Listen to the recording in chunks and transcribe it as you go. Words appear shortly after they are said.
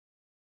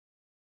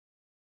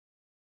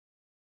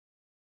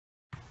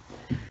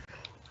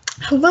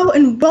Hello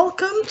and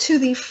welcome to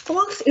the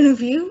fourth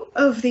interview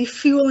of the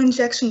Fuel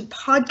Injection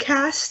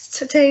podcast.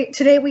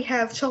 Today we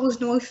have Charles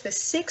North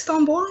VI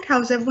on board.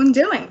 How's everyone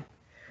doing?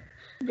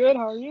 Good,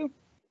 how are you?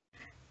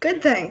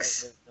 Good,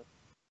 thanks.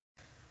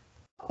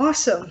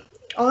 Awesome.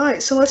 All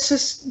right, so let's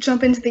just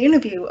jump into the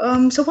interview.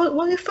 So where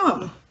are you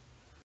from?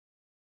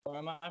 Where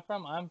am I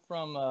from? I'm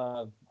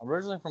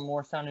originally from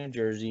Morristown, New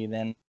Jersey.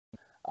 Then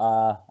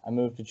I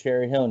moved to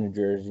Cherry Hill, New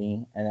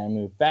Jersey, and I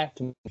moved back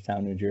to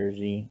Morristown, New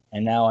Jersey,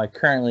 and now I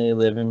currently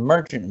live in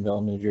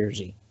Merchantville, New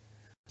Jersey.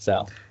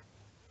 So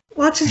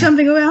lots of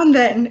jumping around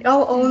then,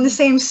 all in the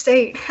same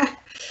state.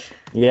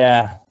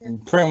 Yeah,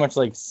 pretty much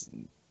like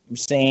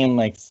same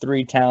like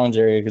three towns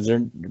area because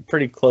they're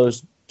pretty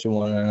close to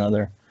one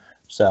another.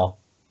 So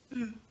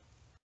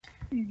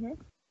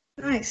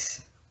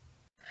Nice.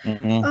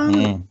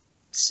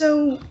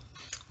 So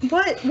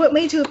what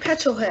made you a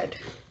petrol head?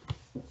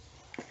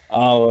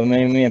 Oh, what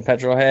made me a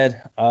petrol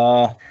head?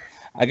 I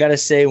gotta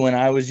say, when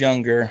I was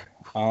younger,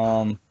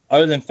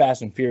 other than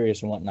Fast and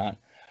Furious and whatnot,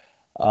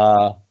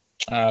 I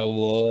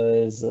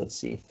was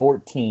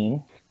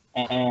 14,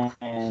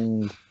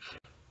 and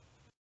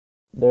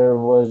there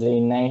was a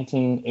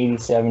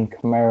 1987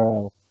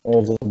 Camaro. It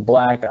was a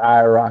black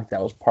IROC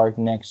that was parked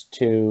next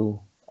to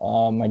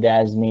my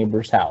dad's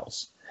neighbor's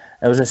house.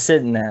 It was just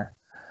sitting there.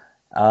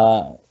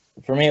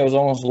 For me, it was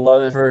almost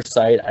love at first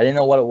sight. I didn't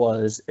know what it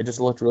was. It just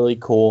looked really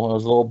cool. It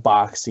was a little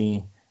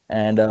boxy.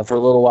 And for a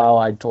little while,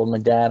 I told my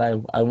dad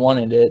I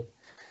wanted it.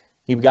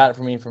 He got it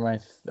for me for my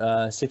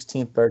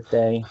 16th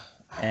birthday,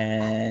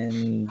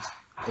 and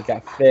it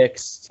got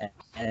fixed.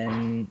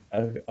 And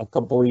a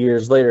couple of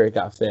years later, it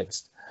got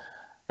fixed.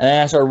 And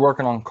then I started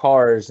working on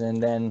cars,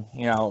 and then,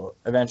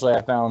 eventually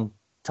I found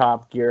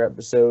Top Gear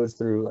episodes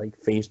through, like,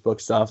 Facebook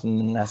stuff,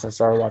 and as I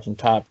started watching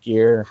Top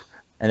Gear,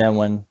 and then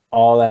when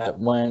all that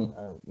went,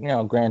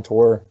 Grand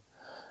Tour,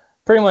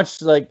 pretty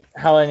much like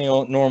how any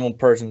normal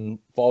person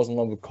falls in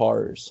love with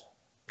cars.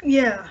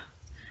 Yeah,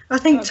 I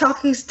think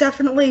Top Gear's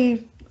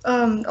definitely,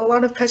 a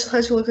lot of petrol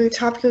heads will agree,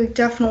 Top Gear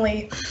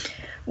definitely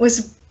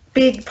was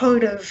big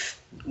part of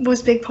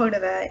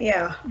that,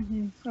 yeah.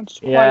 Mm-hmm.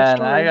 That's Yeah,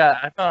 and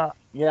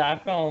I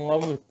fell in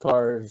love with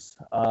cars,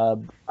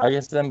 I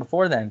guess then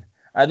before then.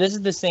 This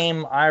is the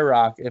same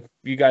IROC, if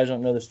you guys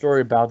don't know the story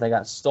about, that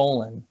got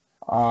stolen.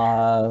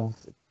 A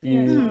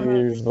few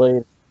years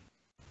later.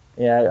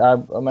 Yeah,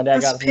 my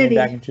dad got it from me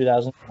back in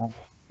 2009.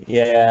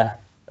 Yeah,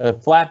 a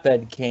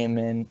flatbed came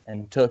in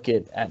and took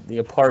it at the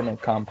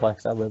apartment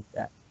complex I lived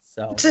at.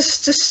 So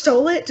just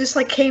stole it, just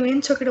like came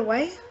in, took it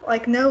away,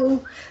 like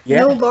no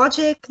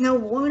logic, no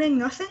warning,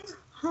 nothing.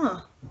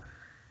 Huh?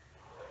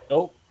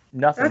 Nope,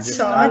 nothing. That's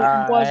odd.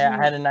 I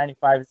had a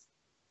 95.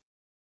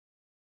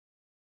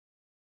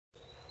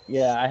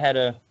 Yeah, I had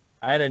a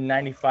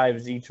 95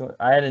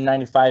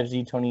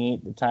 Z28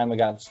 at the time it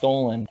got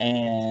stolen,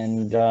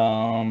 and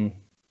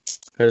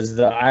because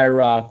the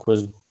IROC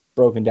was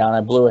broken down,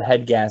 I blew a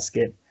head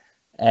gasket,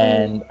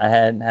 and I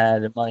hadn't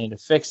had the money to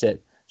fix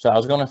it, so I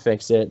was gonna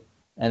fix it,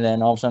 and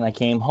then all of a sudden I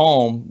came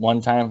home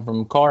one time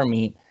from car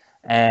meet,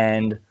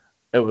 and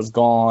it was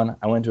gone.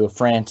 I went to a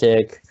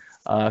frantic,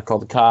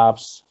 called the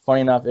cops.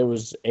 Funny enough, it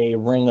was a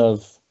ring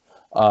of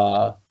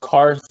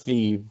car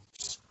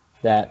thieves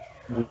that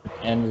we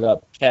ended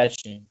up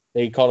catching.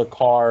 They called a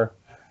car.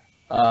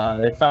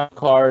 They found a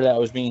car that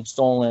was being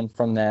stolen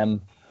from them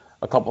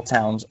a couple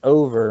towns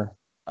over,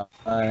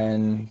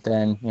 and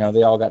then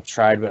they all got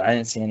tried, but I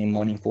didn't see any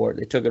money for it.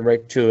 They took it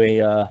right to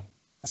a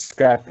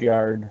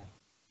scrapyard,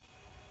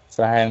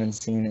 so I haven't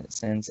seen it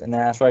since. And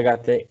that's why I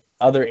got the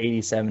other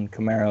 '87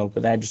 Camaro,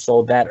 but I just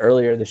sold that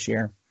earlier this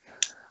year.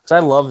 So I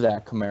love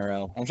that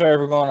Camaro. I'm sorry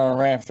for going on a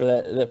rant for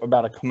that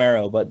about a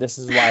Camaro, but this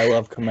is why I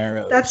love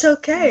Camaros. That's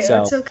okay.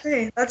 That's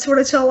okay. That's what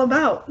it's all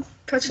about.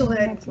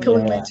 Petrolhead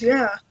pilgrimage,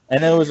 yeah.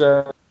 And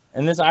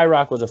this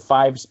IROC was a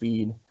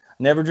 5-speed.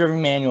 Never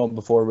driven manual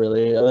before,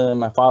 really, other than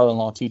my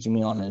father-in-law teaching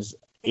me on his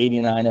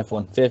 '89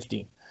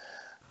 F-150.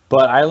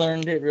 But I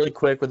learned it really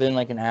quick within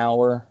like an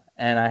hour,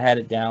 and I had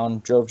it down,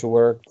 drove to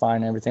work,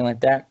 fine, everything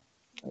like that.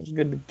 It was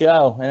good to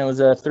go. And it was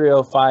a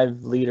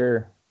 305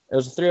 liter. It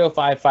was a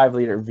 305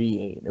 5-liter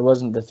V8. It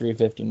wasn't the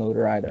 350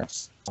 motor either.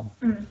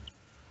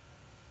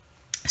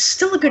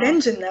 Still a good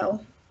engine,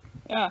 though.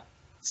 Yeah.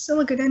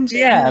 Still a good engine.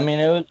 Yeah, I mean,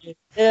 it was.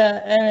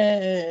 Yeah,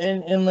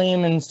 and in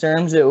layman's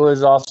terms, it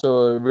was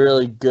also a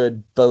really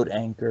good boat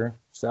anchor.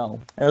 So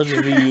it was a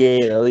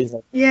V8, at least.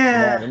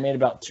 Yeah. It made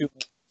about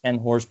 210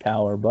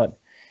 horsepower, but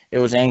it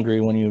was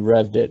angry when you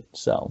revved it.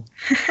 So.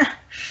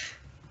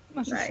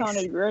 Must have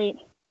sounded great.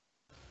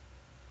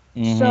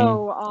 Mm-hmm.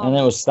 So. And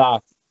it was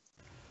stock.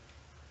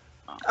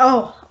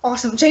 Oh,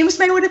 awesome! James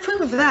May would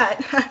approve of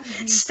that.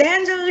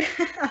 Standard.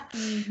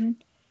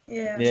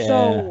 Yeah.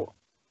 So,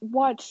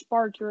 what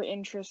sparked your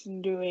interest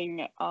in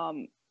doing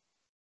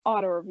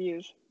auto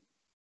reviews?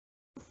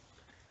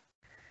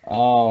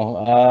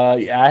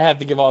 I have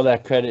to give all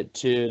that credit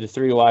to the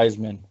three wise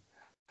men.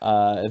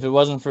 If it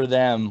wasn't for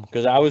them,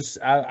 because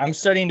I'm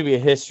studying to be a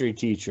history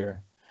teacher,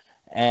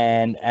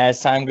 and as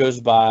time goes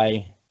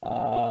by,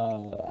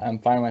 I'm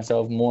finding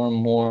myself more and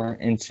more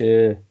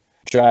into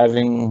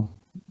driving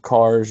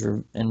cars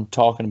and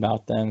talking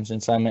about them,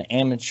 since I'm an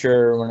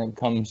amateur when it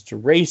comes to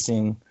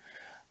racing,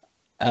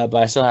 but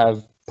I still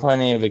have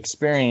plenty of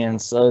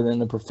experience other than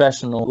the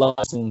professional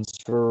lessons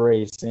for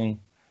racing.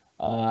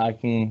 I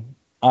can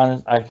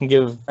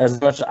give as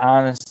much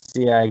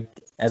honesty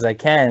as I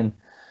can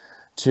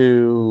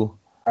to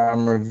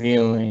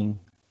reviewing.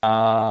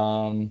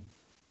 I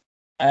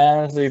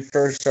honestly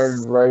first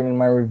started writing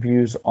my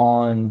reviews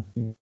on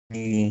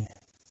the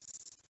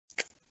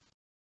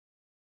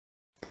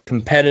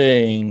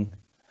competing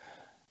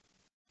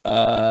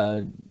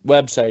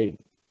website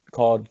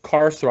called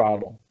Car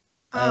Throttle,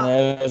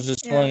 and it was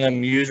just one of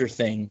them user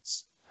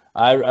things.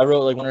 I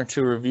wrote like 1 or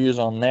 2 reviews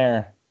on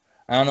there.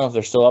 I don't know if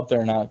they're still up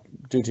there or not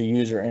due to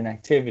user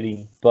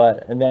inactivity,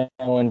 and then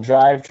when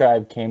Drive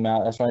Tribe came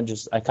out, that's when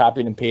I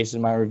copied and pasted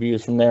my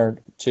reviews from there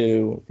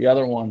to the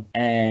other one,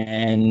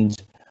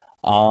 and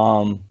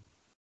I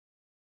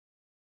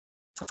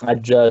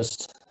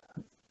just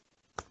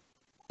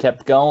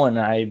kept going.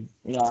 I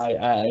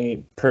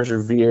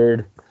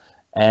persevered,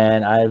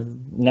 and I've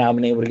now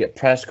been able to get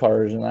press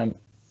cars, and I'm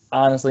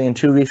honestly, in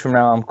 2 weeks from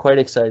now, I'm quite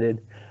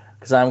excited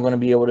because I'm going to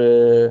be able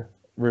to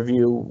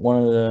review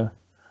one of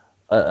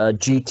a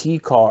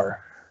GT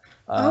car.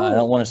 I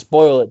don't want to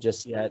spoil it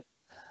just yet.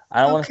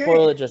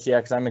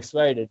 Because I'm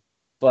excited,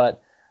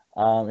 but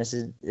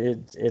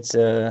it's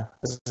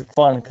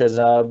fun because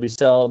I'll be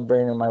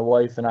celebrating my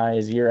wife and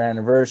I's year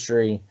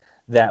anniversary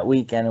that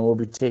weekend, and we'll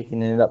be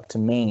taking it up to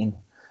Maine.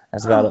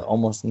 That's about an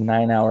almost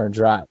 9-hour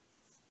drive.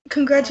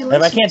 Congratulations!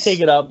 And if I can't take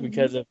it up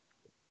because of,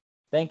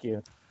 thank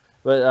you,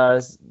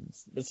 but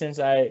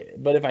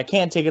if I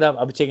can't take it up,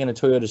 I'll be taking a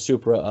Toyota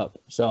Supra up,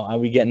 so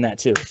I'll be getting that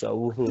too. So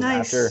woohoo!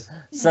 Nice. After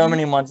so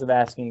many months of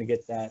asking to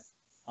get that.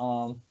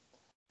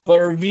 But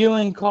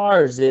reviewing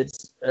cars,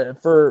 it's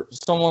for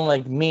someone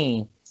like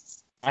me,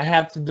 I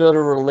have to build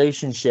a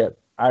relationship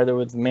either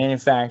with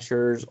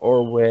manufacturers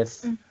or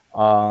with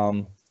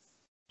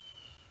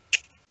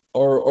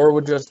or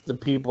with just the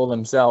people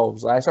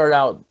themselves. I started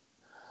out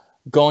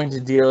going to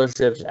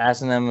dealerships,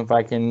 asking them if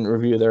I can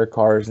review their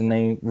cars, and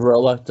they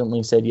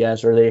reluctantly said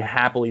yes, or they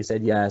happily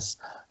said yes.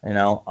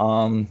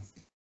 I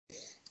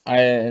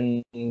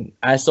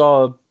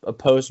saw a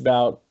post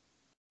about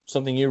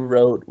something you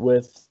wrote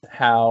with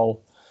how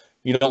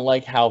you don't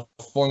like how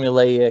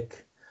formulaic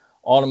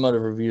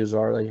automotive reviews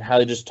are, like how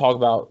they just talk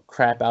about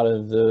crap out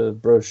of the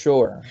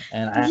brochure.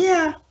 And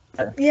yeah.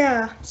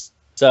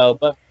 So,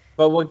 but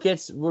what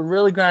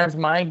really grinds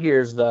my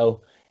gears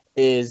though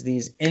is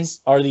these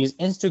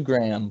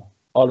Instagram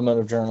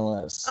automotive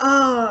journalists.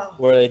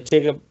 Where they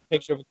take a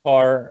picture of a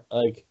car,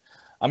 like,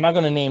 I'm not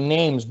going to name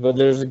names, but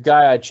there's a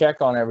guy I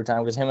check on every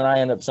time because him and I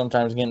end up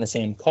sometimes getting the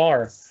same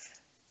car,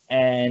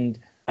 and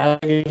I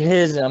look at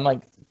his and I'm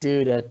like,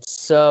 dude, that's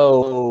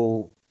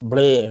so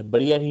bleh.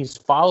 But yet he's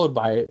followed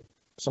by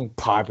some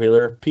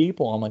popular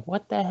people. I'm like,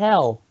 what the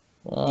hell?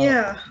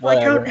 Like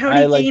whatever. how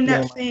do you gain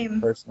that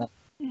fame?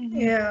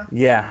 Yeah.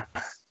 Yeah.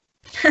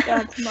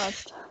 That's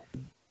must.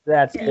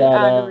 That's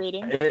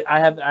aggravating. I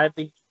have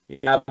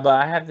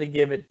to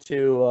give it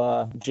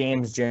to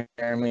James,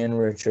 Jeremy, and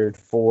Richard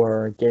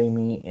for getting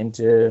me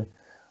into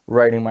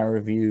writing my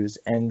reviews,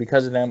 and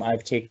because of them,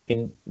 I've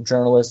taken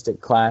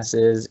journalistic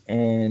classes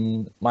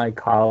in my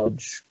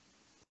college,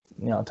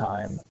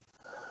 time.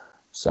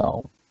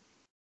 So.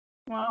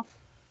 Wow.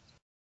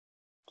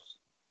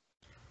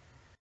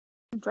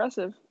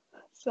 Impressive.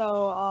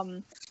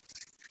 So,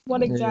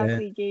 what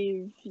exactly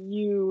gave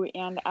you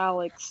and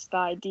Alex the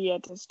idea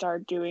to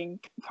start doing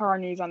car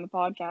news on the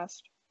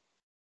podcast?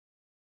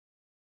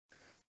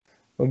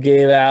 What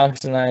gave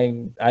Alex and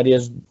I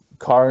ideas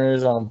car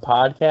news on a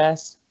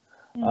podcast?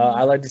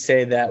 I like to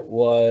say that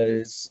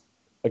was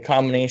a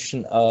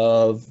combination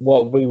of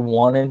what we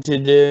wanted to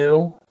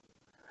do,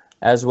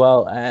 as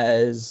well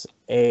as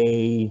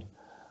a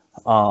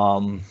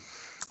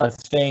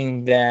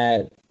thing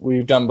that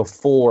we've done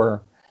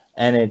before,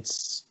 and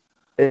it's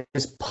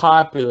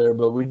popular,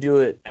 but we do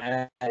it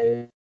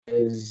as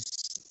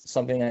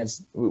something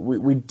that's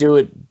we do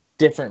it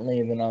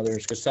differently than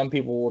others, because some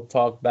people will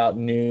talk about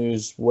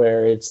news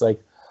where it's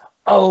like,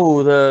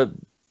 oh, the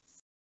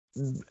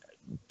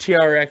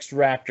TRX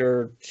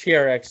Raptor,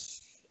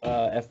 TRX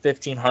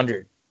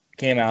F1500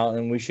 came out,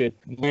 and we should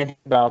rant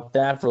about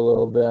that for a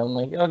little bit. I'm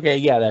like, okay,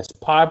 yeah, that's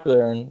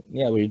popular, and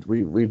yeah,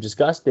 we've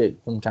discussed it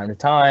from time to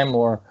time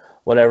or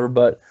whatever,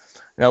 but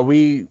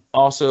we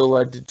also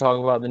like to talk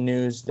about the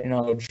news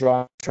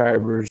Drive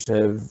Tribers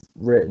have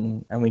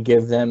written, and we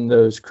give them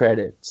those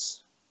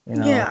credits.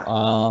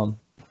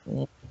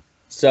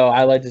 So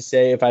I like to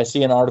say, if I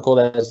see an article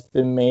that has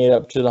been made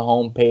up to the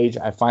homepage,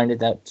 I find it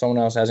that someone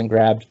else hasn't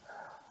grabbed.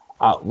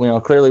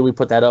 Clearly we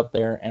put that up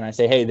there, and I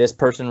say, hey, this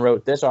person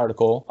wrote this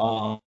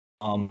article.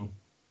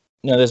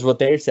 This is what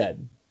they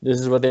said. This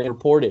is what they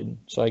reported.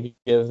 So I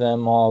give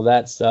them all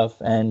that stuff,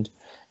 and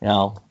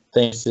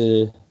thanks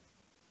to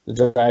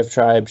the Drive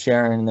Tribe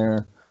sharing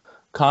their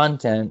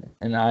content,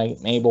 and I'm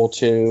able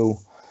to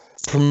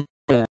promote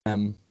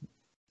them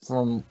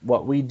from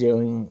what we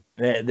do,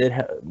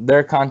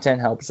 their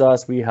content helps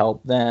us. We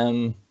help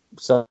them.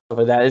 Stuff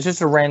like that. It's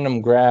just a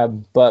random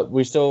grab, but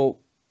we still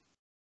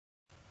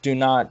do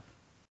not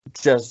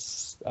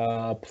just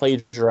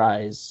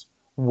plagiarize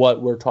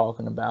what we're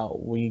talking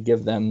about. We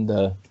give them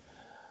the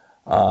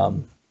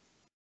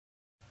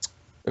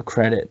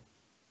credit,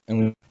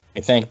 and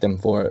we thank them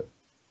for it.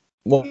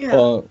 Well,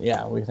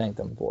 we thank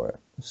them for it.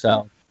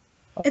 So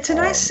it's a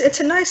nice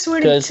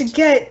way to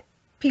get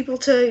people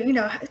to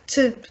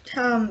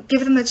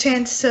give them the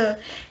chance to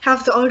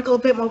have the article a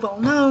bit more well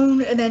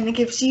known, and then it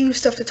gives you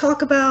stuff to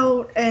talk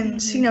about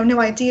and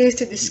new ideas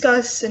to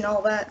discuss and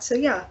all that. So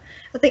yeah,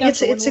 I think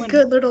it's a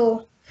good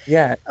little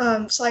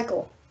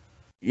cycle.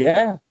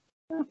 Yeah,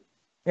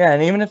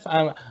 and even if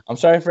I'm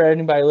sorry for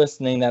anybody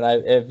listening that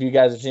if you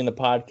guys have seen the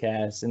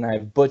podcast and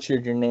I've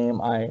butchered your name,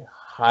 I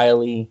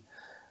highly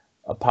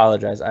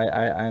apologize.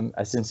 I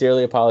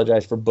sincerely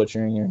apologize for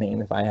butchering your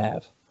name if I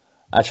have.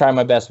 I try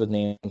my best with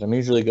names. I'm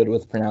usually good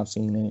with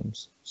pronouncing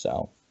names.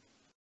 So.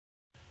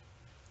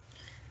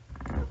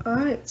 All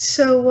right.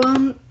 So,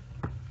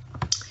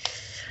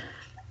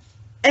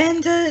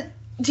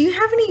 do you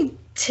have any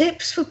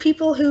tips for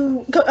people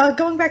who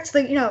going back to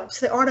the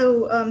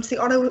auto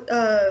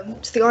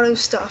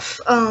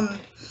stuff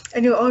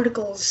and your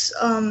articles?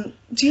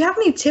 Do you have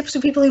any tips for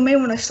people who may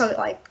want to start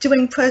like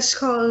doing press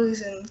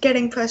calls and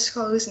getting press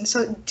calls and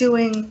start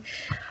doing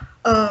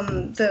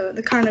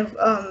the kind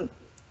of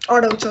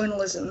auto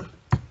journalism?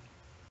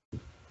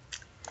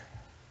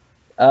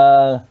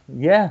 The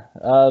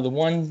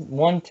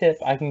one tip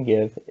I can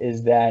give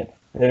is that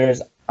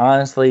there's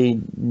honestly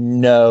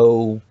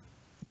no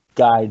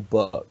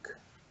guidebook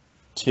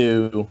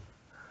to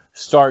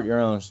start your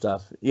own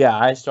stuff. Yeah,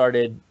 I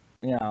started,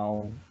 it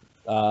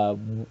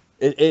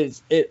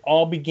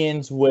all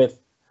begins with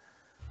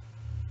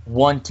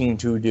wanting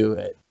to do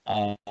it.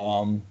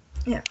 And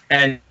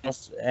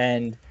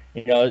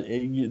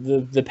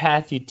the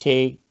path you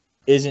take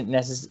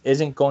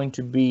isn't going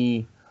to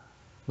be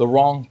the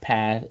wrong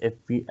path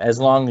as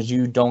long as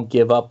you don't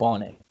give up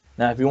on it.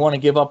 Now, if you want to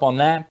give up on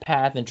that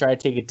path and try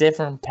to take a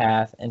different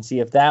path and see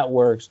if that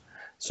works,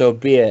 so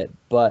be it.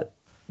 But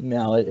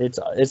no,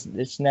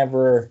 it's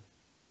never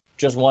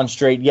just one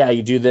straight. Yeah,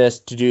 you do this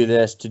to do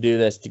this to do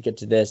this to get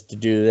to this to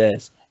do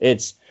this.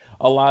 It's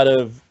a lot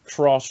of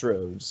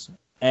crossroads,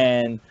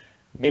 and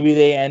maybe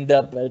they end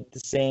up at the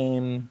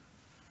same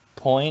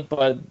point,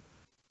 but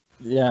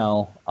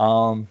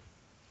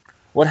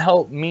what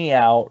helped me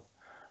out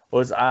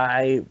was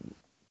I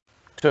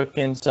took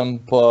in some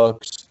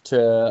books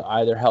to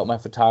either help my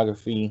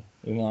photography.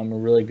 I'm a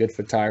really good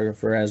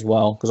photographer as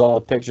well, because all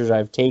the pictures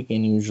I've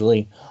taken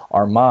usually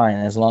are mine.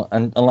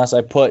 Unless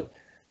I put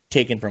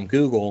taken from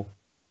Google,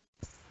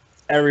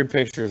 every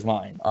picture is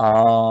mine.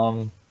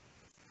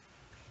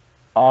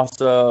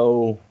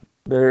 Also,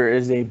 there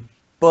is a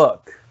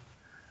book.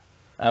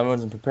 I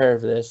wasn't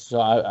prepared for this,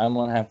 so I'm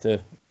gonna have to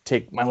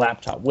take my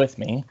laptop with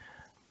me,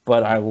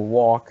 but I will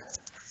walk.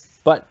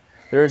 But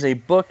there's a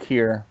book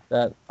here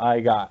that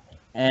I got,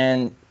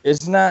 and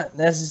it's not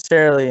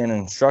necessarily an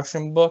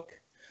instruction book,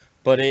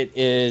 but it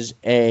is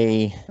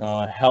a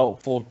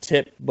helpful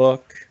tip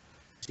book.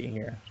 Let's see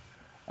here,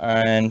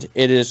 and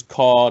it is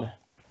called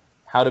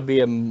 "How to Be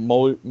a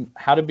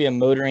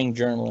Motoring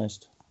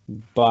Journalist"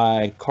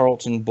 by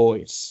Carlton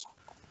Boyce,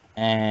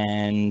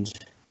 and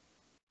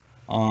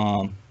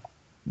I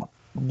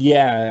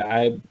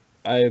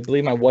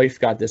believe my wife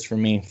got this for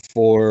me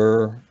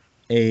for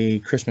a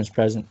Christmas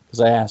present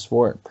because I asked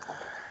for it.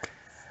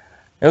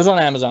 It was on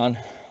Amazon.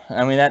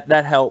 I mean,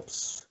 that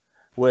helps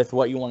with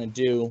what you want to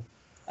do.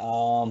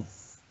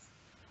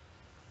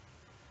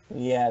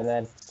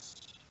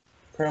 That's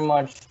pretty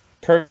much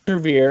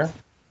persevere.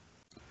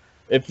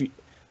 If you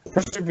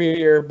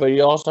persevere, but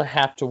you also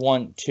have to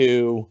want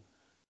to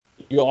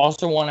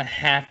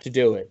have to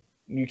do it.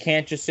 You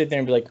can't just sit there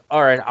and be like,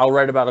 all right, I'll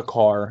write about a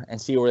car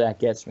and see where that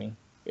gets me.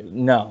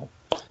 No.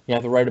 You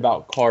have to write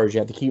about cars. You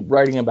have to keep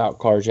writing about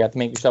cars. You have to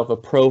make yourself a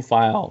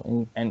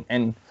profile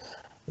and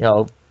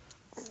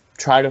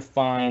try to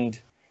find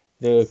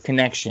the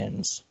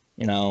connections.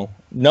 No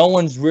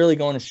one's really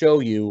going to show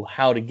you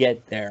how to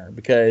get there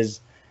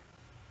because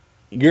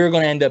you're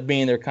going to end up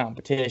being their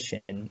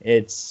competition.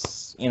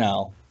 It's,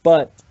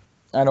 but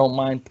I don't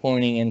mind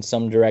pointing in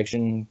some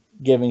direction,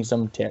 giving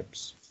some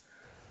tips,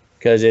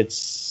 because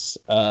it's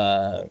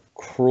a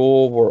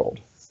cruel world.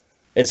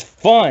 It's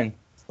fun,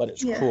 but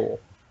it's cruel.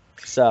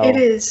 So it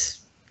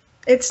is.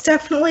 It's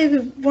definitely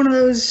one of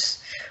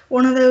those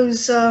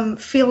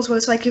fields where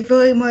it's like you're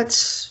very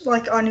much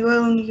like on your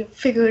own. You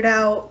figure it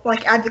out.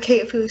 Like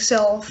advocate for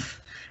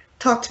yourself,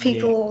 talk to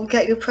people,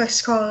 get your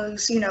press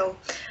cards.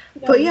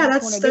 But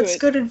that's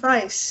good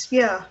advice.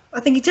 Yeah, I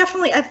think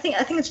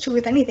it's true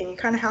with anything. You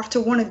kind of have to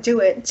want to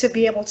do it to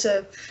be able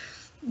to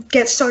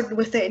get started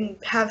with it and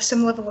have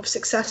some level of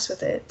success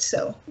with it.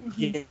 So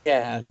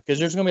yeah, because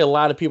there's going to be a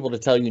lot of people to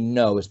tell you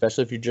no,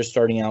 especially if you're just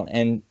starting out.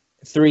 And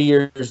 3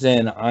 years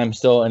in, I'm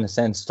still, in a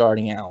sense,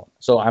 starting out.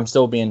 So I'm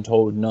still being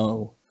told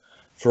no.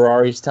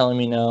 Ferrari's telling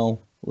me no.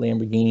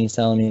 Lamborghini's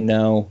telling me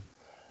no.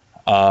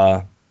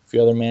 A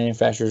few other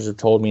manufacturers have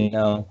told me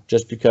no,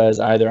 just because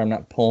either I'm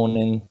not pulling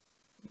in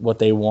what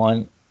they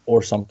want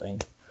or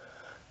something.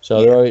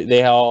 So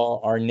they all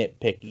are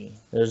nitpicky.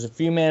 There's a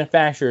few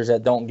manufacturers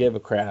that don't give a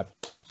crap,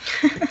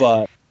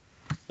 but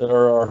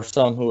there are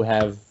some who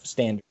have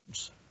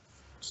standards.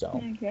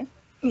 So. Okay.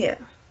 Yeah.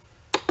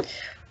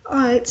 All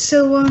right.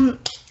 So,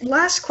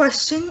 last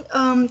question.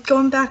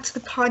 Going back to the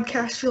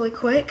podcast really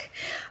quick.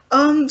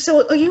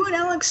 So are you and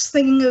Alex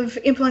thinking of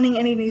implementing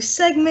any new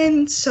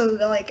segments? So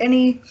like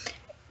anything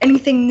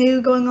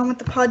new going on with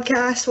the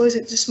podcast, or is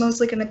it just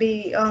mostly going to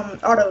be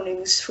auto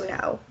news for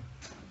now?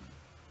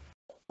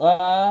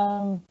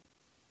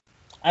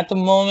 At the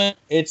moment,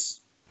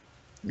 it's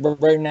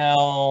right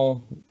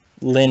now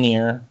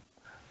linear,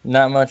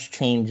 not much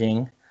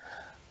changing.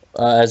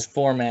 As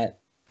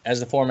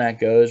the format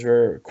goes,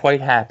 we're quite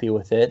happy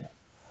with it.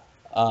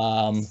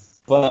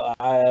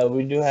 But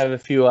we do have a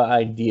few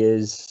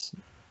ideas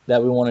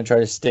that we want to try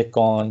to stick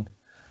on.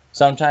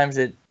 Sometimes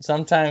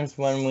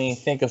when we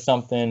think of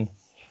something,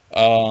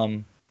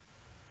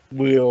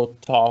 we'll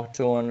talk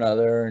to one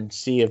another and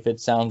see if it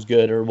sounds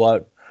good or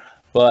what.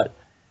 But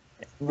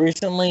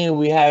recently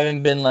we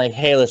haven't been like,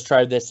 hey, let's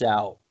try this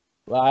out.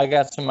 Well, I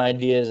got some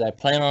ideas. I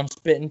plan on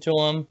spitting to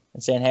them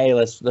and saying, hey,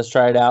 let's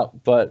try it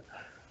out. But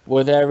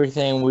with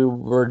everything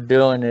we're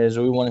doing is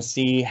we want to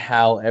see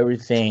how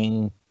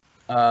everything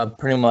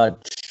pretty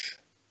much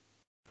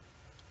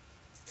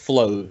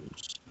flows.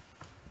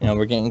 You know,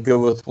 we're getting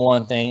good with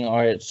one thing. All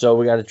right, so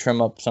we got to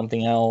trim up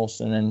something else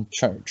and then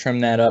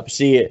trim that up.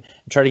 See it,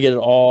 try to get it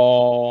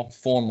all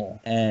formal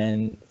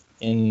and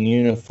in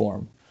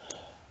uniform.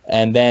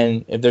 And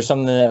then if there's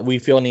something that we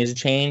feel needs to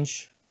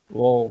change,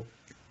 we'll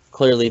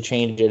clearly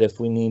change it if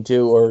we need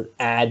to, or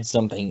add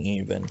something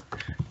even.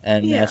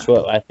 And that's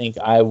what I think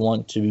I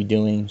want to be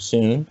doing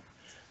soon.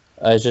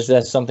 It's just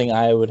that's something him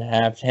and I would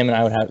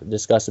have to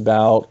discuss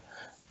about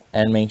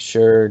and make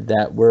sure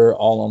that we're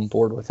all on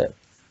board with it.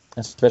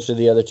 Especially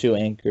the other two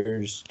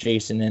anchors,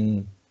 Jason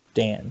and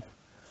Dan.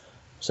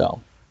 So.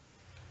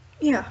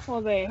 Yeah. Well,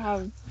 they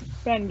have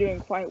been doing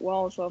quite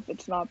well, so if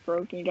it's not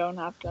broken, you don't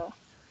have to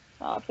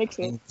fix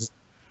it.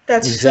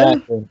 That's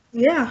exactly. True.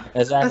 Yeah.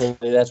 Exactly.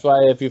 That's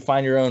why if you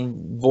find your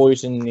own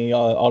voice in the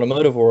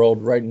automotive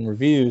world, writing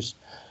reviews,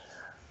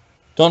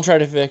 don't try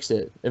to fix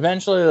it.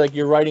 Eventually, like,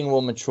 your writing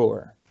will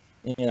mature.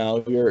 You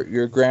know,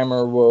 your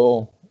grammar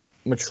will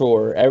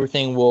mature.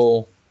 Everything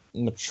will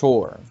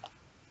mature.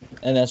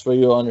 And that's where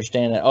you'll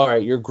understand that, all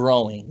right, you're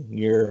growing.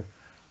 You're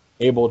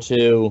able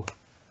to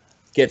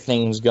get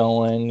things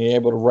going. You're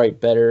able to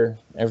write better.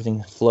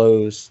 Everything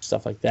flows,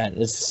 stuff like that.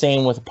 It's the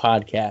same with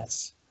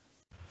podcasts.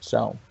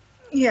 So,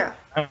 yeah.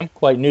 I'm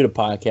quite new to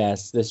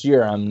podcasts. This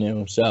year I'm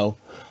new. So,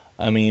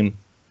 I mean,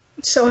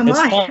 so am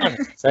I. Fun.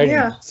 It's exciting.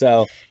 Yeah.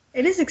 So,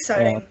 it is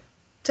exciting.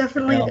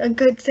 Definitely a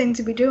good thing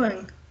to be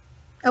doing.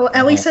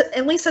 At least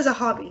as a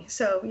hobby.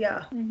 So,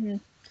 yeah. Mm-hmm.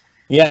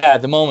 Yeah,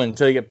 at the moment,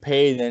 until you get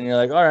paid, and you're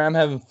like, all right, I'm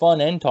having fun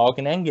and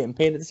talking and getting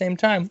paid at the same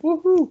time.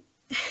 Woohoo!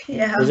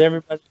 Yeah.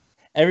 Because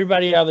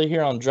everybody either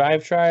here on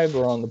Drive Tribe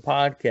or on the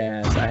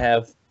podcast, I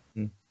have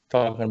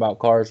talking about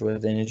cars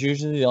with, and it's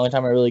usually the only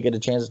time I really get a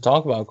chance to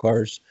talk about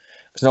cars,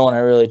 because no one I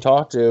really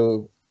talk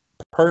to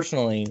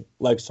personally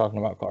likes talking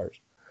about cars.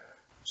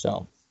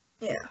 So.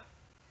 Yeah.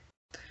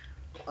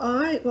 All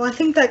right. Well, I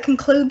think that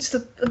concludes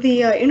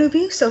the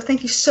interview. So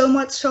thank you so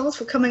much, Charles,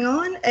 for coming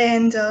on.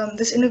 And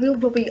this interview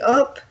will be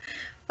up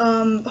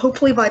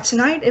hopefully by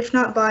tonight, if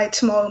not by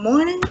tomorrow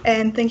morning.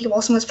 And thank you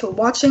all so much for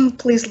watching.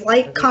 Please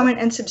like, comment,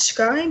 and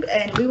subscribe.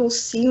 And we will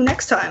see you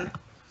next time.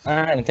 All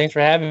right. And thanks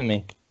for having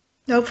me.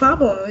 No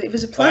problem. It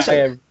was a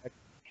pleasure. Bye,